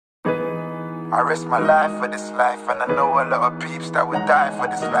I risk my life for this life, and I know a lot of peeps that would die for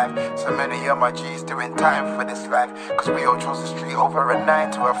this life. So many of my G's doing time for this life, cause we all chose the street over a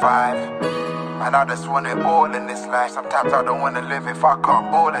 9 to a 5. And I just want it all in this life. Sometimes I don't want to live if I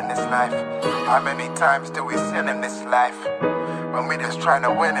can't ball in this life. How many times do we sin in this life, when we just trying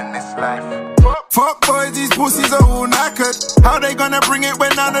to win in this life? Fuck boys, these pussies are all knackered. How they gonna bring it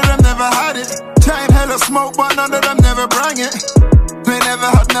when none of them never had it? Chatting hella smoke but none of them never bring it. They never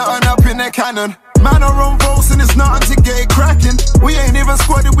had nothing up in their cannon. Man are on votes and it's nothing to get it cracking. We ain't even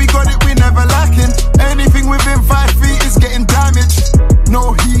squatted, we got it, we never lacking. Anything within 5 feet is getting damaged.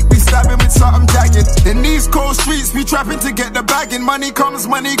 No heat, we stabbing with something jagged. In these cold streets, we trapping to get the bagging. Money comes,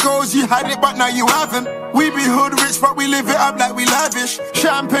 money goes, you had it but now you haven't. We be hood rich but we live it up like we lavish.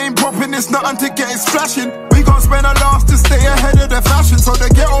 Champagne popping, it's nothing to get it splashing. We gon' spend our last to stay ahead of the fashion, so the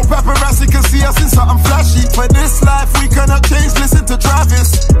ghetto paparazzi can see us in something flashy. For this life we cannot change, listen to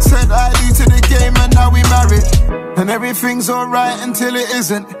Travis. Said ID to the game and now we married. And everything's alright until it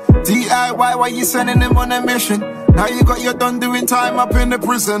isn't. DIY, why you sending them on a mission? Now you got your done doing time up in the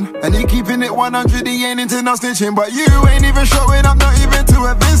prison, and you keeping it 100, he ain't into no snitching. But you ain't even showing up, not even to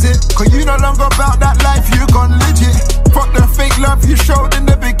a visit, cause you no longer about that life, you gone legit. Fuck the fake love you showed in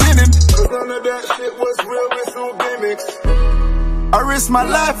the beginning, cause none of that shit was real, it's all gimmicks. I risk my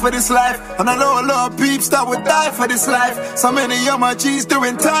life for this life, and I know a lot of peeps that would die for this life. So many of my G's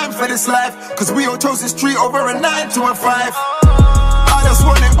doing time for this life, cause we all chose the street over a 9 to a 5. I just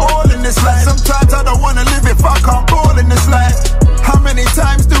want it all in this life. Sometimes I don't wanna live if I can't ball in this life. How many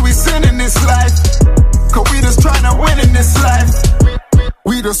times do we sin in this life, cause we just trying to win in this life.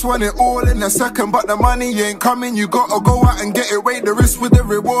 We just want it all in a second, but the money ain't coming. You gotta go out and get it, weigh the risk with the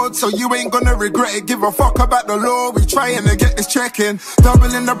reward, so you ain't gonna regret it. Give a fuck about the law, we trying to get this check in.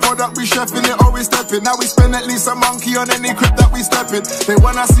 Doubling the product, we chefing it, always stepping. Now we spend at least a monkey on any crib that we step in. They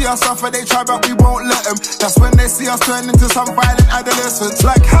wanna see us suffer, they try but we won't let them. That's when they see us turn into some violent adolescents.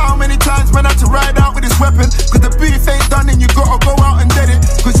 Like how many times man had to ride out with this weapon, cause the beef ain't done and you gotta go out and get it.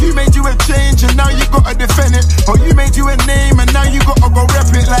 Cause you made you a change and now you gotta defend it. Or you made you a name and now you gotta go rep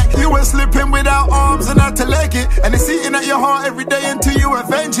it. Like you were slipping without arms and had to leg it, and it's eating at your heart every day until you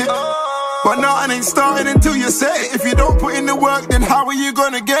avenge it. But nothing ain't starting until you say it. If you don't put in the work, then how are you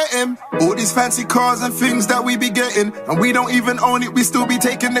gonna get him? All these fancy cars and things that we be getting, and we don't even own it, we still be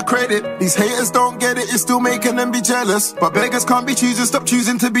taking the credit. These haters don't get it, it's still making them be jealous. But beggars can't be choosers, stop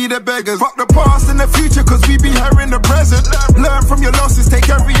choosing to be the beggars. Fuck the past and the future, cause we be here in the present. Learn from your losses, take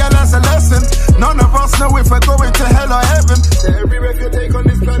every L as a lesson. None of us know if we're going to hell or heaven. Every breath you take on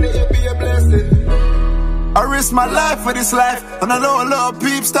this planet, it be a blessing. I risk my life for this life, and I know a lot of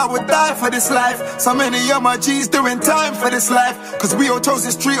peeps that would die for this life. So many of my G's doing time for this life, cause we all chose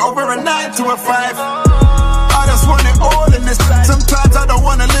the street over a 9 to a 5. I just want it all in this life. Sometimes I don't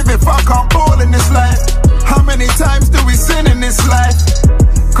wanna live